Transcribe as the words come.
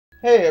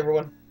Hey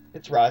everyone,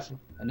 it's Ryzen.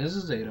 And this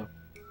is Zeta.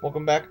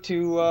 Welcome back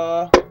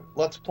to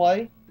Let's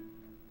Play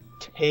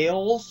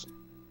Tales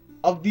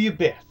of the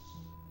Abyss.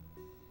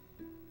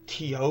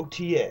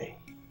 T-O-T-A.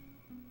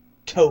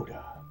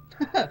 Toda.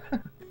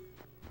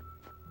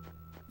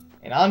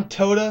 And on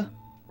Toda,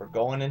 we're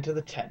going into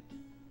the tent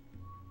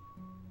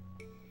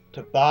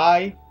to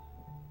buy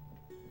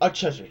a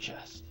treasure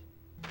chest.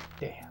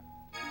 Damn.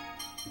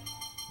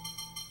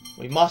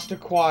 We must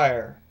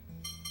acquire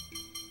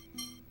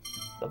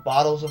the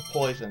bottles of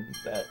poison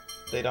that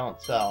they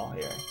don't sell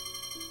here.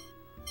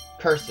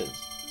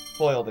 Curses.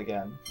 Foiled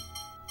again.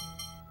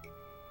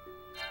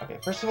 Okay,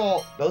 first of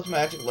all, those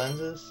magic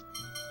lenses,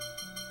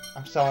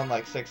 I'm selling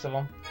like 6 of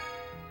them.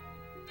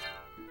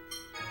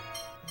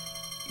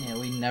 Yeah,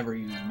 we never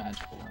use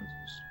magical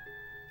lenses.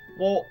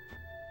 Well,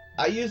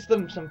 I use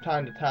them from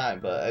time to time,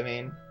 but I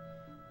mean,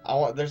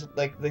 there's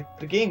like,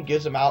 the game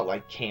gives them out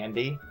like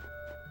candy.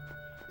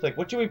 It's like,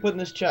 what should we put in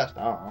this chest?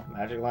 I don't know,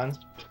 magic lens?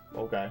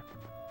 Okay.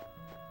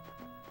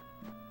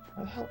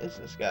 Where the hell is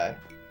this guy?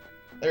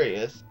 There he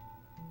is.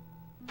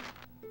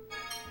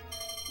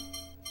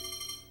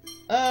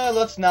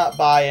 Let's not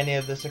buy any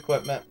of this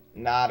equipment.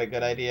 Not a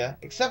good idea.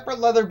 Except for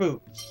leather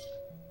boots.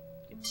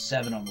 Get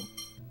 7 of them.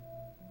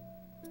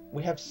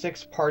 We have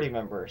 6 party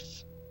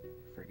members.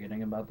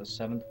 Forgetting about the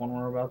 7th one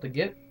we're about to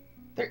get?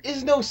 There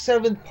is no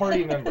 7th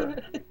party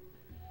member.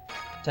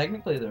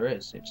 Technically there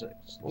is.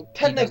 Well,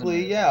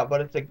 technically, yeah,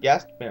 but it's a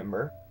guest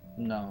member.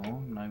 No,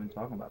 I'm not even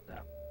talking about that.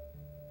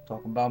 I'm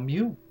talking about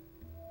Mew.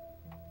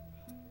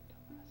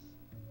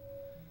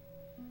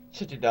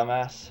 Such a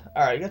dumbass.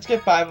 Alright, let's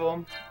get 5 of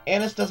them.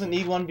 Annis doesn't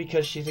need one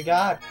because she's a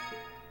god.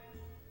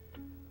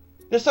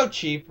 They're so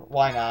cheap.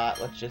 Why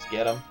not? Let's just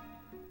get them.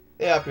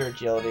 They up your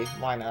agility.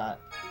 Why not?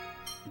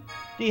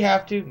 Do you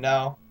have to?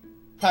 No.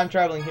 Time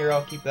traveling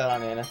hero. Keep that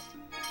on Annis.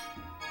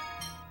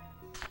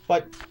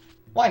 But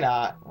why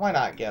not? Why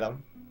not get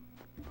them?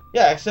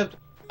 Yeah, except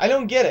I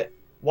don't get it.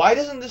 Why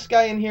doesn't this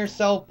guy in here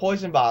sell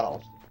poison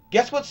bottles?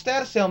 Guess what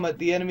status ailment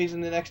the enemies in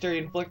the next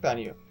area inflict on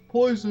you?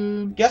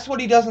 Poison. Guess what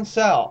he doesn't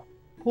sell?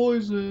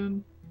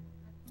 Poison.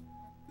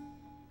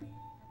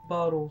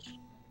 Bottles.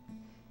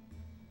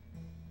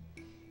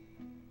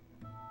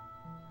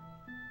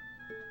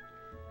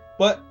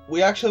 But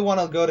we actually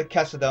want to go to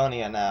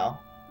Chesedonia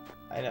now.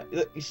 I know.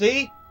 You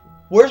see?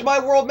 Where's my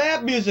world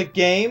map music,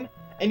 game?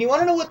 And you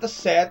want to know what the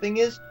sad thing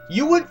is?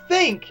 You would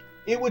think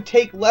it would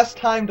take less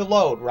time to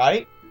load,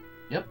 right?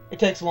 Yep. It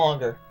takes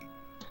longer.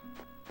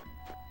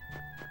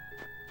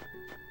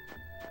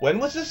 When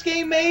was this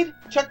game made?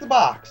 Check the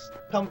box.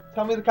 Tell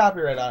me the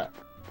copyright on it.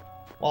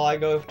 While I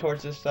go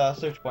towards this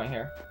search point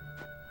here.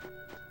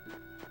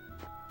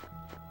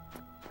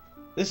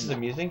 This is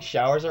amusing.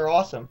 Showers are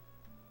awesome.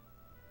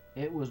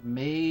 It was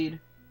made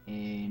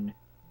in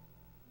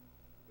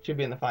Should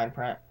be in the fine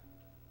print.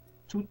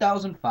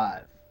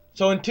 2005.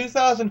 So in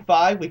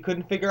 2005, we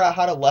couldn't figure out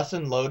how to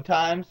lessen load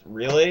times?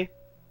 Really?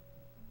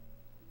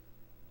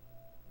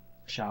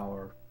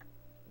 Shower.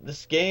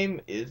 This game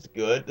is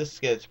good. This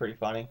skit's pretty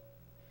funny.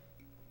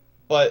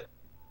 But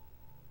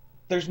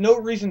there's no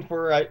reason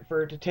for it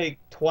to take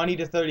 20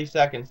 to 30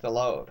 seconds to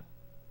load.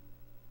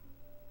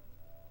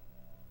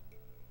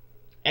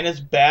 And as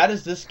bad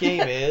as this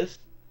game is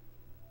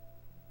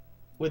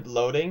with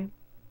loading,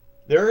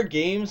 there are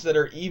games that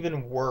are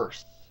even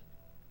worse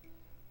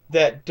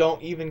that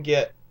don't even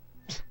get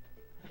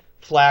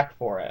flack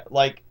for it.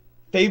 Like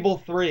Fable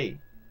 3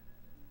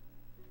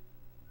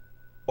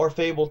 or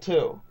Fable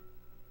 2.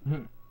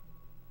 Hmm.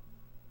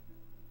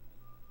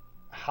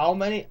 How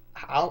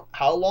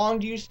long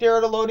do you stare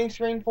at a loading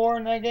screen for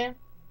in that game?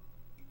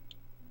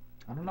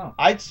 I don't know.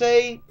 I'd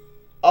say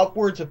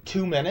upwards of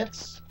 2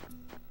 minutes.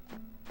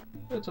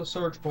 It's a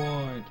search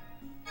point.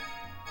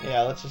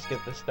 Yeah, let's just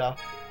get this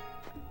stuff.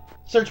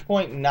 Search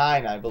point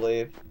 9, I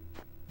believe.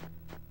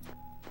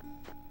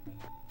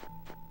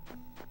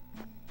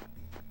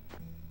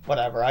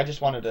 Whatever, I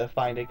just wanted to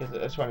find it because I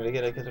just wanted to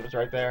get it because it was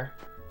right there.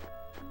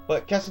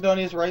 But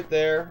Chesedonia's right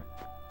there.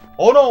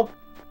 Oh no!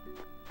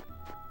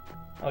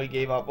 Oh, he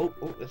gave up. Oh,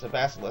 it's a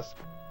basilisk.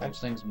 Those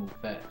things move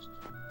fast.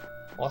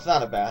 Well, it's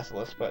not a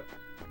basilisk, but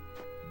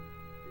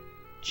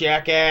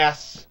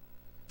jackass.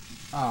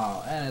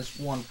 Oh, and it's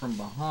one from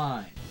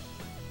behind.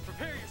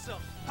 Prepare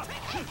yourself. Summon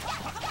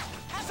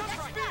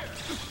spear.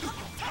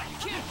 You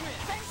can't win.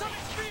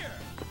 Summon spear.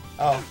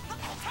 Oh,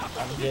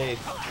 I'm Jade.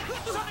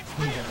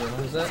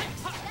 What was that?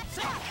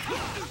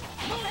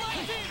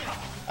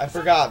 I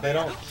forgot they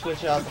don't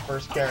switch out the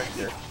first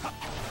character.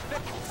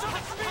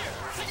 Summon spear.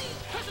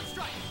 Prison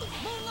strike.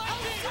 Moonlight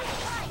demon.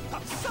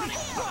 Sonic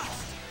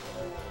thrust.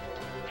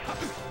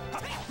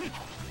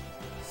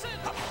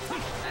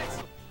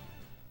 Excellent.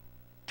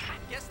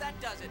 Guess that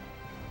does it.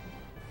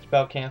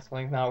 Spell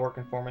canceling's not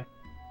working for me.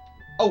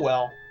 Oh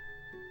well.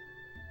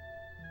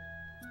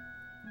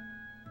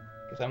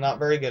 Because I'm not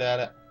very good at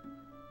it.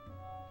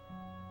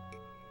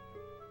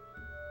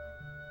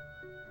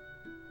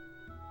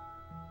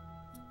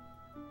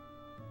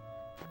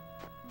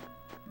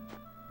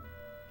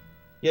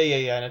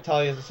 Yeah.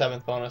 Natalia's the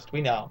 7th bonus.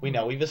 We know.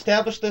 We've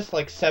established this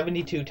like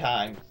 72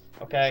 times.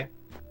 Okay?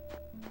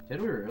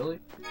 Did we really?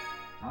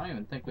 I don't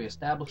even think we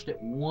established it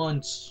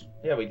once.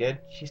 Yeah, we did.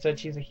 She said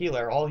she's a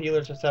healer. All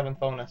healers are 7th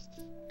bonus.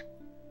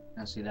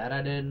 Now see, that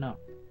I didn't know.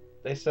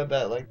 They said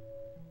that like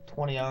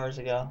 20 hours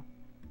ago.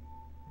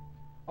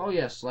 Oh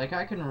yes, like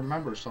I can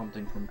remember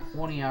something from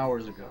 20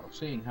 hours ago,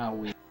 seeing how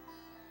we...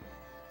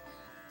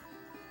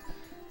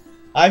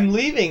 I'm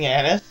leaving,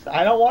 Annis.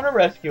 I don't want to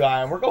rescue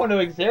Iron. We're going to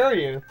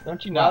Xerius.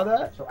 Don't you know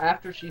that? So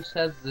after she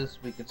says this,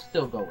 we could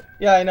still go with it.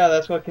 Yeah, I know.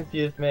 That's what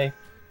confused me.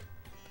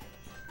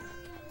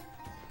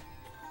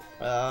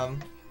 Go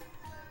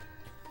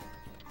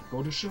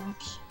to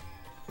shops.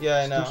 Yeah,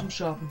 I Let's do know. some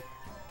shopping.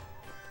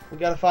 We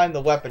gotta find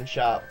the weapon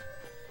shop.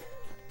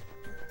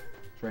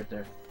 It's right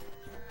there.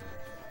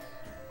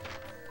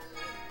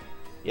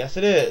 Yes,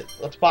 it is.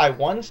 Let's buy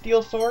 1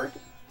 steel sword.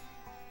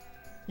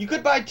 You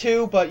could buy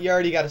 2, but you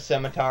already got a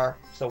scimitar,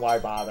 so why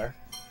bother?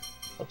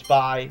 Let's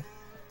buy...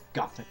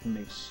 Gothic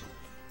mace.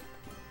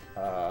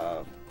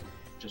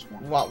 Just We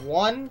one. want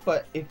 1,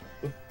 but if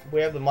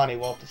we have the money,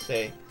 we'll have to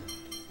see.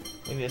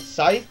 We need a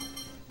scythe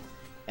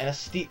and a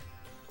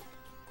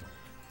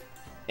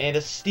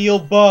steel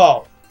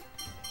bow.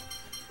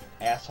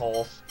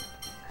 Assholes.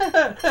 I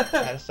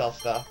had to sell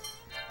stuff.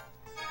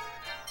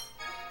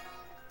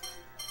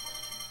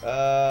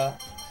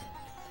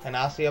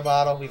 Panacea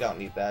bottle. We don't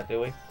need that,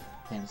 do we?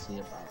 Can't see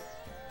about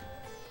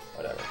it.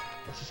 Whatever.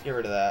 Let's just get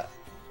rid of that.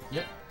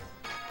 Yep.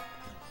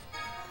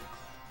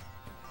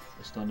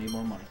 I still need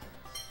more money.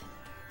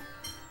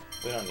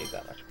 We don't need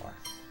that much more.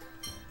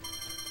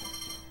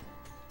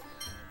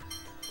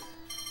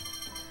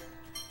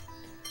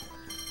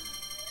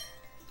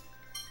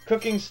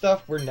 Cooking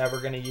stuff we're never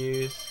gonna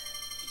use.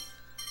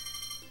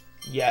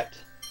 Yet.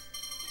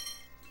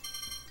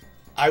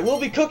 I will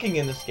be cooking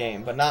in this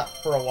game, but not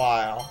for a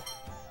while.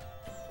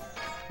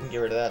 We can get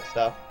rid of that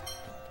stuff.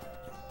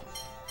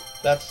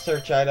 That's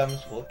search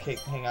items. We'll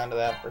hang on to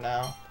that for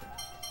now.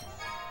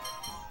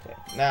 Okay,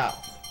 now.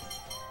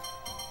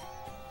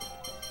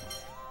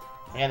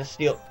 And a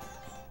steel.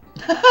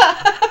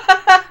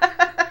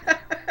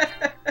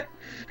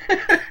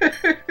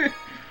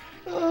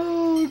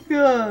 Oh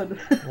god.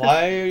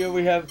 Why do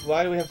we have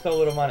so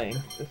little money?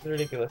 This is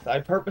ridiculous.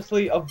 I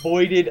purposely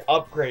avoided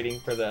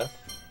upgrading for this.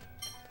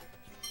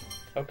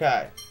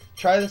 Okay.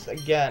 Try this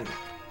again.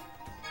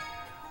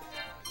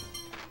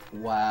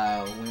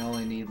 Wow, we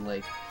only need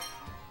like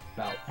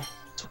about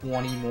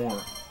 20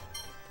 more.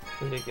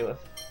 Ridiculous.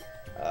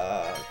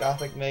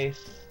 Gothic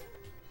mace.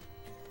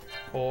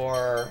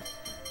 For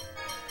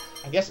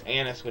I guess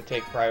Annis would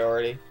take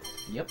priority.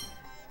 Yep.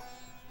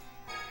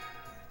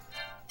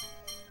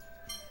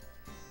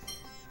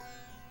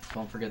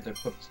 Don't forget to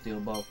equip the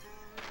steel bow.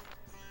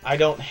 I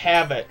don't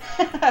have it.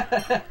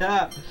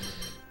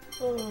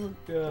 Oh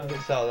I god.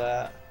 can sell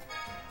that.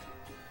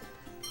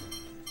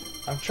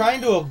 I'm trying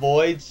to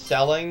avoid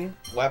selling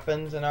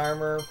weapons and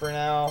armor for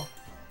now.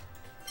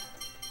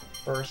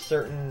 For a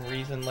certain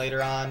reason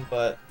later on,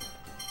 but...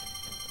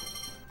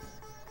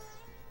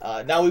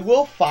 now we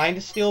will find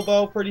a steel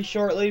bow pretty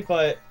shortly,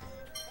 but...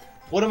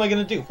 What am I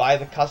gonna do? Buy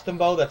the custom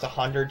bow that's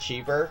 100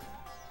 cheaper?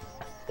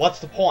 What's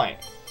the point?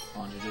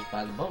 Why don't you just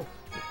buy the bow?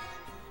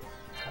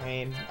 I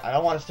mean, I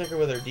don't want to stick her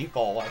with her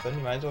default weapon.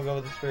 You might as well go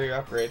with the superior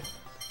upgrade.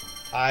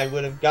 I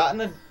would have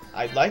gotten a...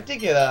 I'd like to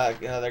get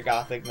another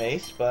Gothic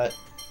mace, but...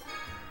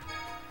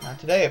 Not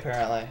today,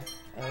 apparently.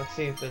 And let's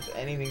see if there's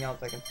anything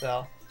else I can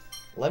sell.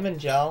 Lemon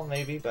gel,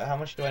 maybe, but how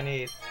much do I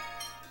need?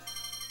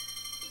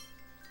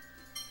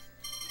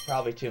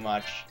 Probably too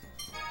much.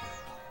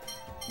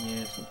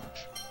 Yeah, too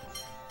much.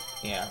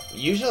 Yeah.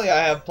 Usually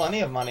I have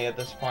plenty of money at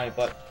this point,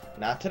 but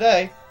not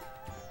today.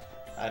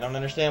 I don't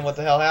understand what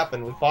the hell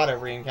happened. We fought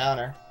every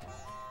encounter.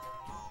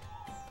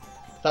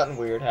 Something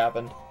weird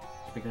happened.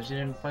 Because you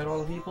didn't fight all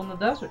the people in the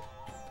desert.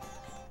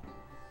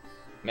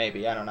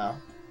 Maybe, I don't know.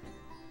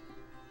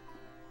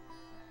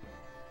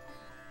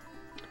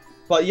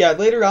 But yeah,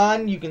 later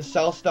on you can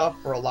sell stuff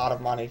for a lot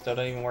of money, so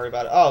don't even worry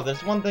about it. Oh,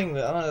 there's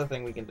another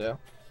thing we can do.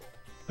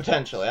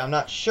 Potentially. I'm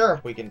not sure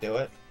if we can do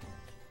it.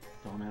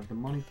 Don't have the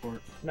money for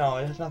it. No,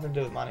 it has nothing to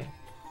do with money.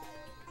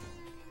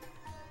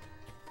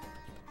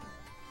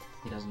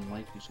 He doesn't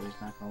like you, so he's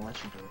not gonna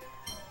let you do it.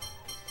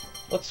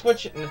 Let's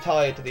switch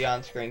Natalia to the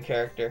on-screen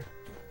character.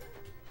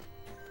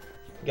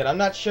 Again, I'm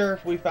not sure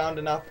if we found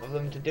enough of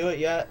them to do it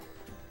yet.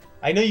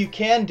 I know you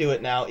can do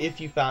it now if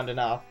you found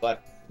enough,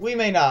 but we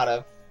may not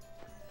have.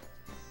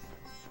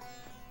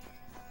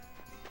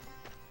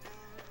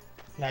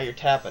 Now you're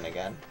tapping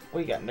again. What,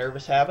 you got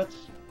nervous habits?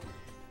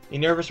 You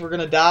nervous we're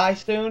gonna die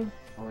soon?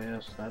 Oh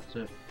yes, that's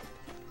it.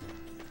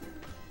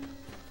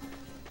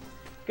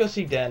 Go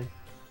see Den.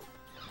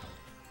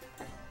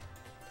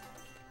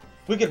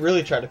 We could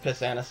really try to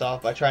piss Annis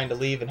off by trying to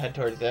leave and head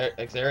towards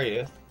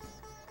Xerius.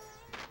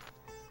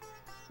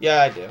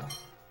 Yeah, I do.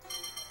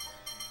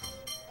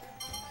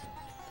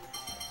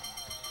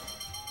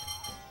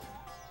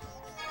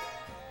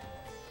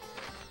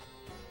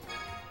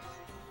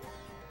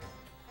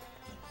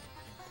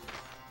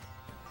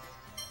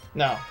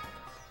 No.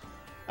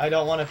 I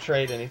don't want to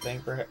trade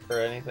anything for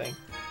anything.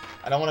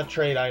 I don't want to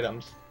trade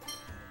items.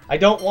 I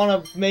don't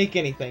want to make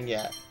anything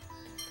yet.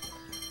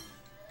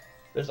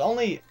 There's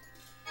only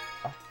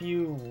a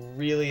few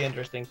really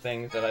interesting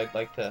things that I'd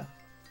like to...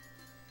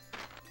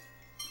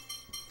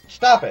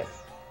 Stop it!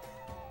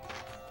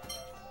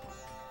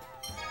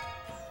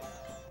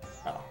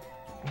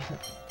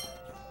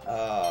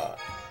 Oh.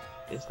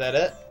 Is that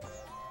it?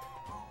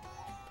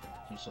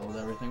 You sold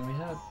everything we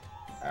had.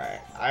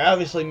 Alright. I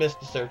obviously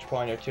missed a search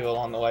point or two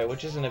along the way,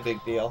 which isn't a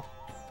big deal.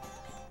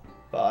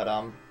 But,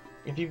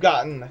 if you've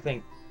gotten, I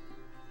think...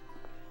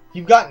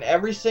 You've gotten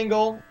every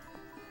single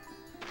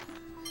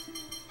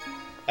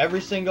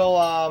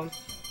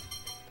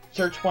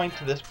search point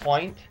to this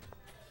point,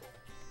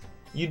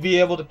 you'd be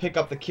able to pick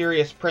up the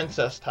Curious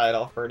Princess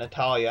title for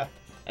Natalia.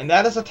 And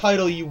that is a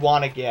title you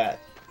want to get.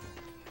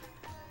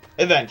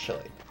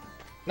 Eventually.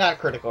 Not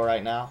critical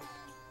right now.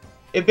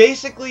 It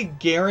basically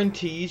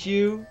guarantees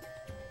you...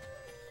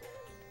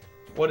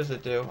 What does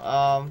it do?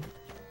 I'm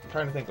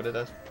trying to think what it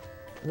does.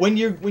 When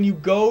you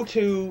go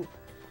to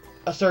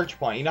a search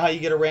point, you know how you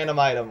get a random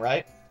item,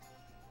 right?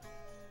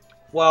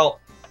 Well,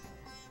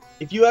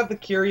 if you have the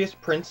Curious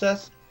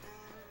Princess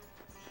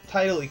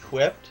title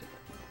equipped,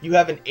 you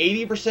have an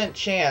 80%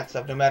 chance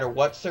of, no matter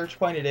what search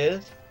point it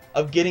is,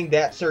 of getting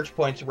that search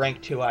point's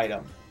rank 2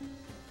 item.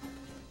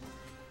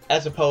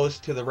 As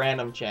opposed to the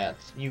random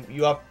chance.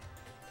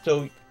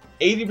 So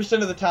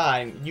 80% of the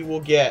time, you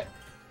will get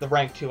the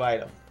rank 2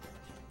 item.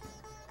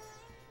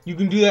 You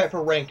can do that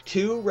for rank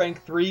 2,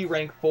 rank 3,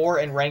 rank 4,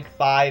 and rank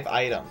 5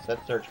 items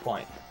at search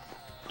point.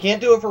 Can't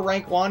do it for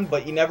rank 1,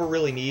 but you never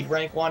really need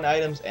rank 1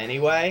 items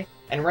anyway.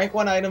 And rank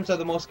 1 items are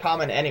the most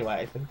common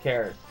anyway, so who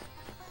cares?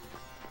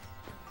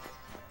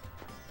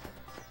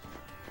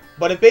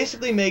 But it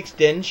basically makes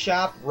Den's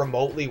shop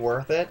remotely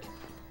worth it.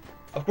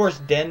 Of course,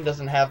 Den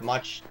doesn't have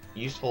much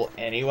useful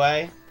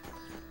anyway.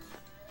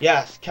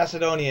 Yes,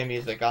 Chesedonia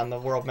music on the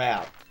world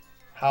map.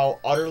 How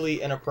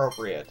utterly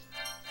inappropriate.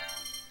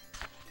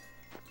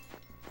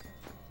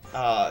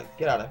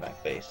 Get out of my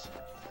face.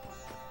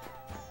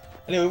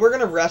 Anyway, we're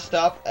gonna rest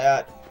up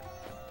at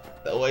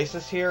the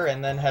Oasis here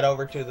and then head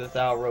over to the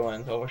Thou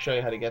Ruins. I'll show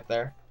you how to get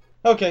there.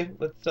 Okay,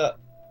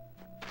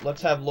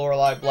 let's have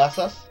Lorelei bless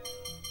us.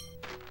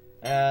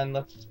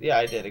 And yeah,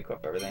 I did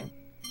equip everything.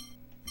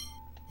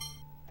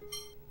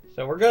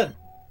 So we're good.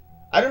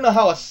 I don't know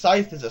how a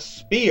scythe is a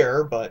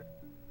spear, but...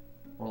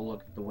 Well,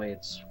 look at the way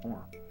it's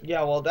formed.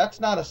 Yeah, well,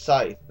 that's not a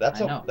scythe. That's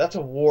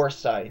a war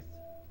scythe.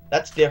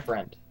 That's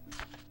different.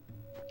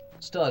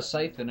 It still has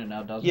scythe in it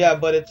now, doesn't it? Yeah,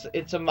 but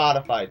it's a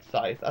modified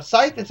scythe. A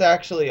scythe is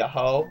actually a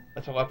hoe.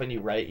 That's a weapon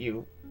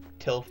you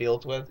till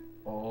fields with.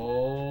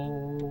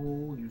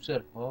 Oh, you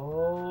said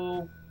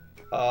hoe?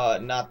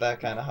 Not that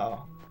kind of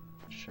hoe.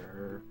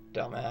 Sure.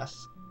 Dumbass.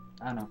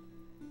 I know.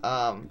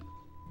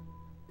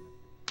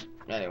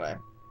 Anyway.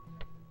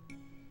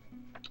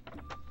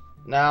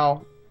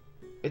 Now,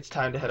 it's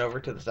time to head over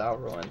to the Thou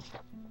Ruins.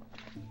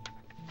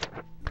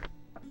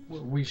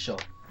 Where we shall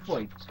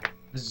fight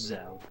the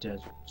Zao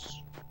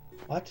deserts.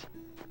 What?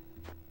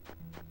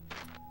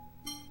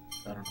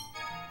 I don't know.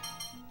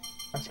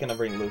 I'm just gonna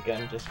bring Luke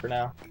in, just for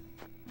now.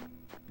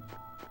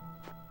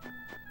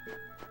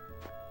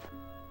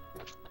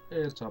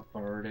 It's a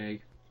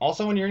party.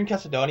 Also, when you're in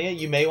Chesedonia,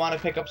 you may want to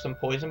pick up some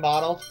poison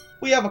bottles.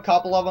 We have a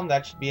couple of them,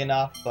 that should be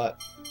enough,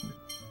 but...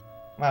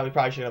 Well, we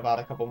probably should have bought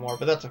a couple more,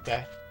 but that's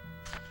okay.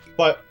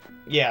 But,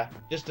 yeah,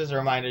 just as a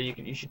reminder,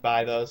 you should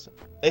buy those.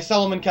 They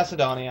sell them in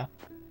Chesedonia.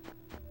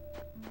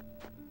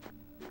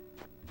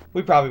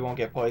 We probably won't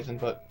get poisoned,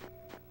 but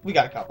we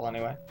got a couple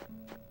anyway.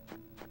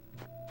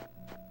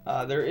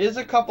 There is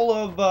a couple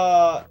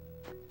of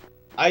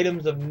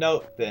items of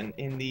note, then,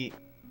 in the...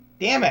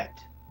 Damn it!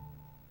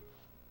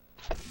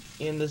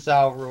 In the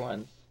Zao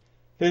Ruins.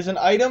 There's an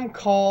item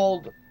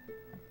called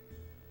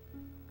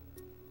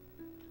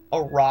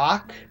a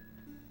rock.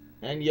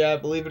 And yeah,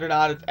 believe it or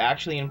not, it's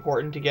actually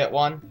important to get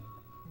one.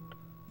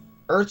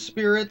 Earth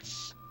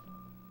spirits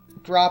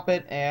drop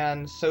it,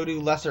 and so do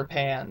lesser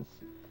pans.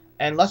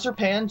 And lesser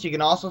pans, you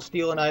can also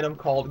steal an item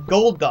called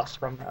gold dust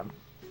from them.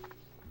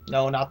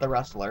 No, not the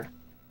wrestler.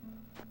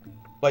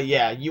 But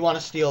yeah, you want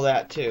to steal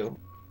that too.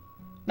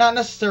 Not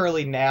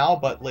necessarily now,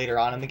 but later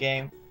on in the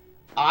game.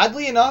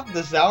 Oddly enough,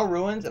 the Zao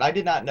Ruins, and I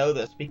did not know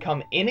this,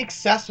 become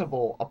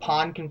inaccessible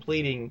upon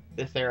completing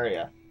this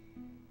area.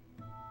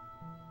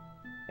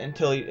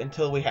 Until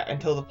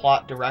the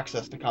plot directs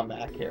us to come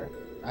back here.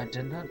 I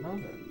did not know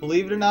that.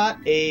 Believe it or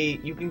not,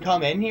 you can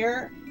come in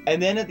here, and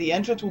then at the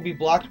entrance will be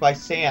blocked by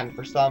sand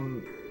for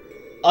some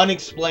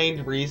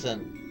unexplained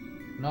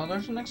reason. No,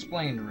 there's an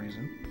explained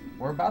reason.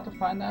 We're about to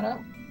find that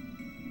out.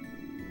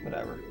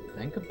 Whatever.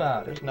 Think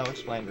about it. There's no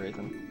explained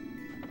reason.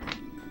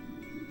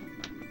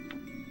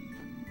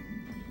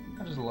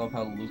 I just love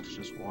how Luke's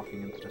just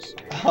walking into the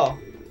sand. Oh.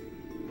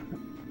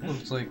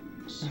 Luke's like,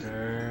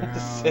 sand.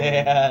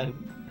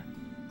 Sand.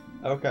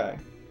 Okay.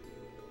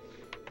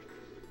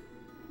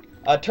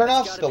 Turn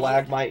off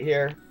stalagmite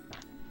here.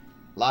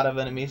 A lot of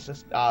enemies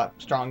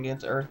strong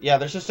against Earth. Yeah,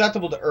 they're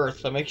susceptible to Earth,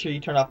 so make sure you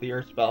turn off the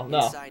Earth spell.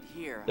 No, Inside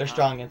here, they're huh?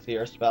 strong against the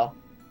Earth spell.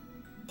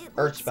 It Earth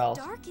looks spells.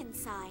 dark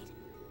inside.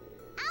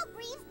 I'll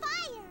breathe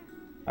fire.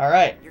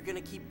 Alright. You're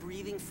gonna keep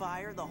breathing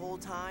fire the whole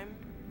time?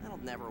 That'll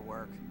never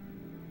work.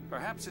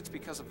 Perhaps it's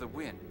because of the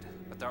wind,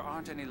 but there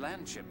aren't any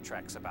landship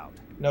tracks about.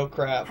 No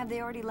crap. Have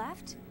they already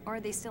left, or are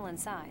they still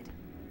inside?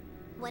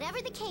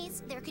 Whatever the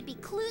case, there could be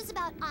clues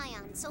about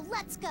Ion, so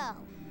let's go.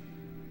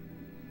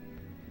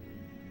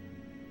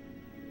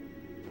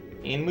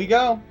 In we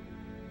go.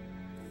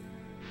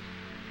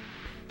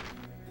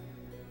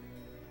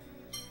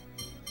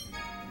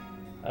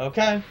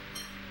 Okay.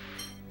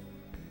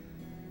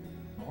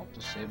 Oh,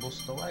 disable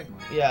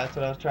stalagmite. Yeah, that's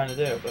what I was trying to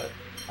do, but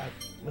I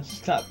was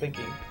just not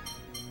thinking.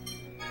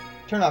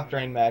 Turn off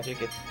drain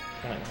magic. It's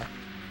anyway.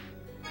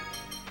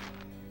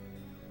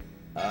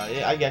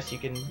 Yeah, I guess you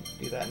can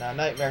do that now.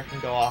 Nightmare can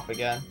go off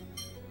again.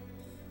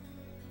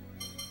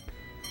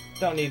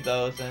 Don't need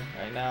those in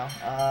right now.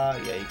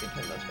 Yeah, you can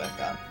turn those back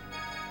on.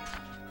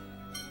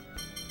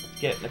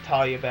 Let's get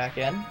Natalia back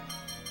in.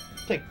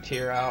 Take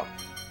Tyr out.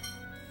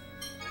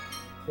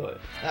 But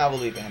now we'll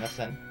leave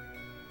Anison.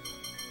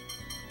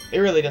 It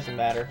really doesn't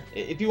matter.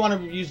 If you want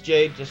to use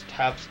Jade, just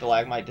have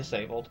Stalagmite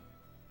disabled.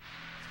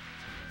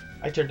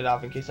 I turned it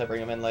off in case I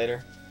bring him in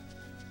later.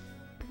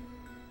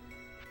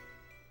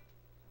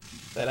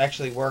 That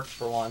actually worked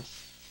for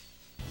once.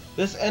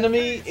 This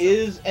enemy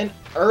is an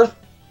Earth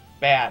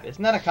Bat.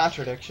 Isn't that a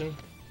contradiction?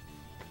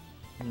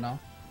 No.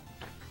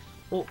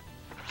 Well,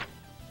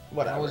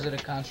 whatever. How is it a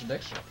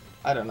contradiction?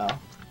 I don't know.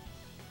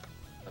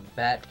 A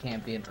bat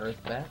can't be an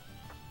earth bat?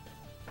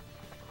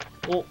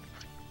 Well,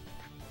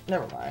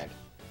 never mind.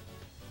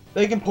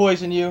 They can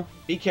poison you.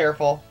 Be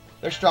careful.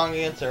 They're strong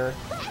against Earth.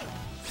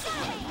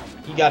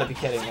 You gotta be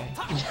kidding me.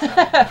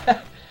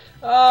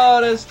 Oh,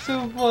 that's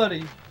too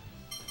funny.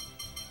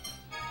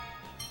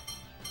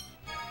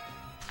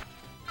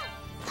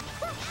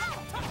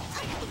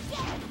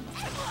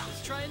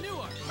 Let's try a new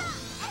one.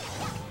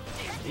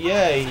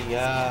 Yay,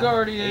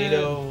 Guardian.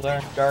 Ado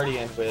learned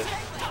Guardian with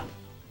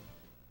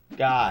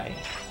Guy.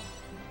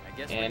 I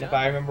guess we're And if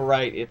done. I remember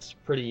right, it's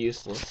pretty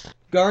useless.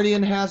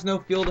 Guardian has no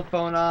field of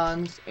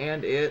phonons,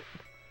 and it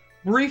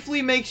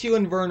briefly makes you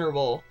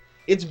invulnerable.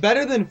 It's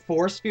better than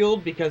Force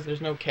Field because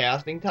there's no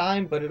casting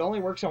time, but it only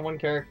works on one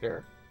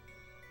character.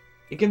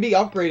 It can be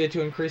upgraded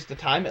to increase the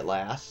time it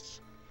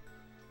lasts.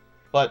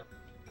 But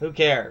who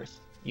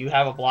cares? You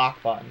have a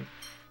block button.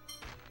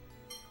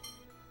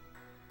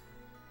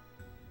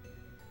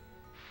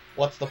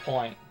 What's the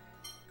point?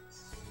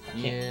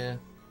 Yeah.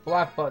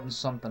 Block button's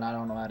something I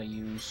don't know how to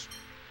use.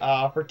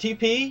 For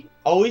TP,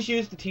 always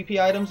use the TP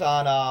items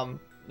on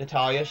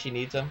Natalia. She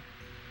needs them.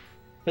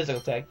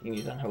 Physical attack, you can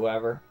use on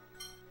whoever.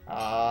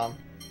 Go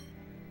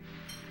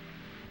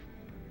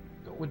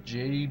with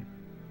Jade.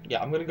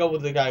 Yeah, I'm gonna go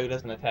with the guy who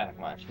doesn't attack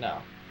much. No.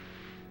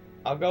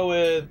 I'll go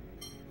with...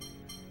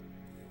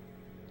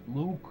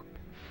 Luke.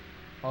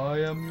 I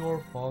am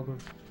your father.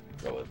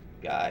 Go with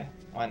Guy.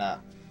 Why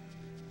not?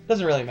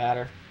 Doesn't really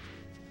matter.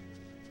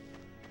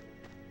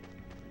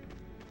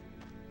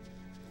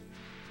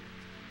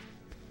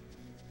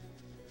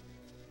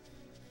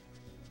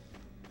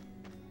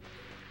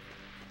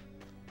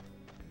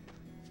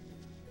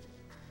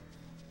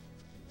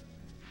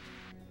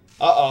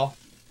 Uh-oh.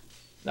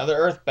 Another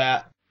Earth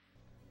Bat.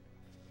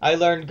 I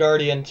learned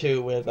Guardian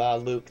too with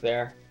Luke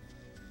there.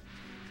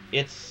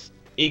 It's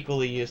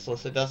equally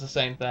useless. It does the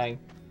same thing.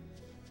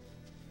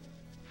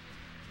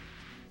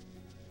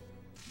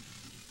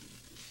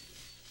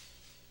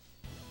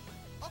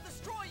 I'll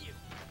destroy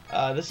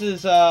you. This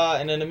is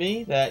an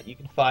enemy that you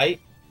can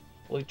fight.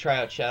 We'll try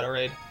out Shadow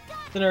Raid.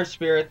 It's an Earth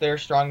Spirit. They're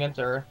strong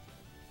against Earth.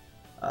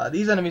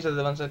 These enemies are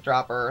the ones that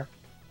drop Earth.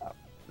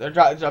 They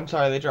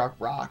drop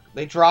rock.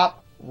 They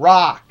drop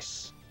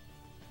rocks.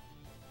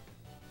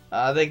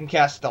 They can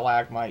cast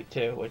Stalagmite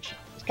too, which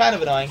is kind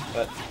of annoying,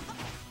 but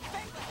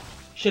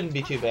shouldn't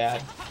be too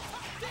bad.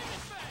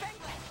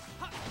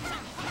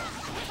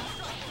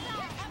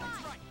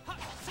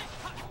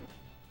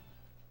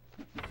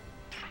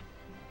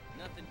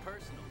 Nothing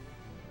personal.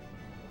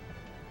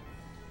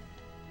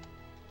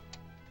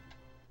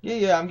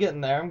 Yeah, I'm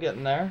getting there. I'm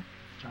getting there.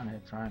 Trying to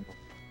hit triangle.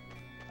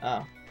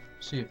 Oh,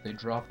 See if they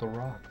drop the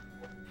rock.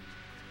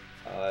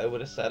 I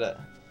would have said it.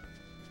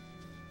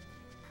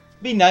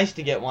 Be nice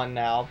to get one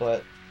now,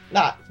 but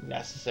not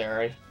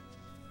necessary.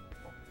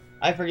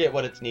 I forget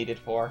what it's needed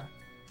for.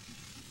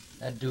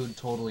 That dude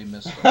totally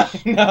missed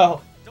us.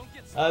 No. Don't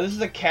get This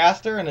is a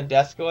caster and a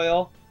desk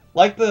oil.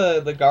 Like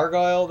the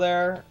gargoyle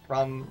there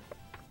from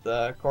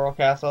the Coral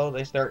Castle,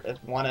 they start as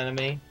one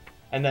enemy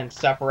and then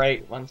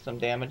separate once some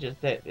damage is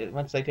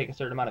once they take a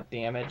certain amount of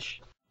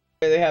damage.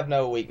 They have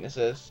no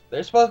weaknesses.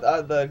 They're supposed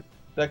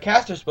the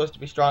caster's supposed to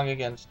be strong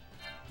against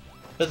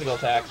physical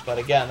attacks, but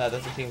again, that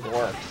doesn't seem to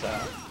work. So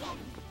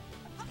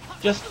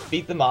just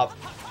beat them up.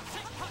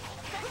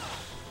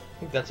 I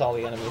think that's all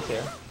the enemies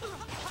here.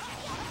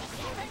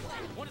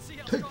 Want to see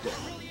how strong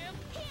I really am?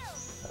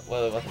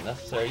 Well, it wasn't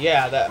necessary.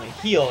 Yeah, I mean,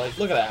 heal. Like,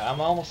 look at that.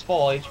 I'm almost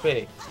full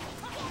HP.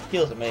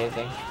 Feels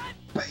amazing.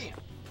 Bam!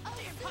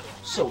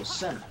 So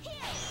center.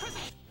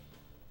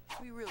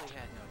 We really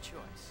had no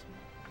choice.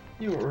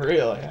 You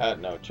really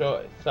had no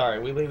choice. Sorry,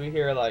 we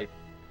hear like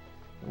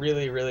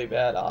really, really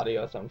bad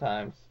audio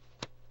sometimes.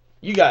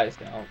 You guys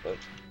don't, but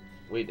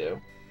we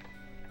do.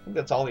 I think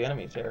that's all the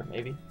enemies here,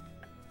 maybe.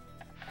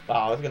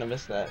 Wow, I was gonna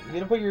miss that. You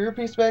gonna put your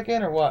earpiece back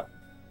in or what?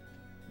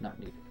 Not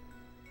needed.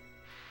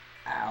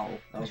 Ow,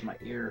 that was my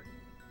ear.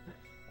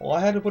 Well, I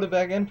had to put it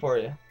back in for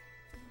you.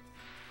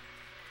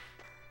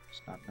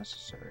 It's not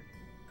necessary.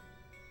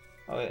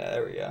 Oh yeah,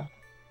 there we go.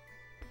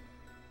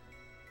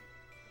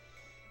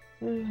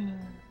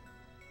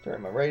 Sorry,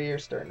 my right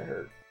ear's starting to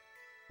hurt.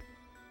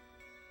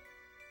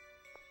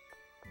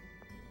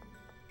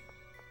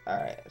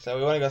 Alright, so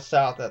we want to go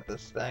south at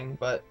this thing,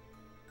 but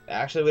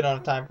actually we don't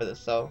have time for this,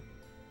 so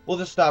we'll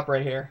just stop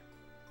right here.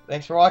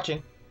 Thanks for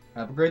watching.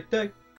 Have a great day.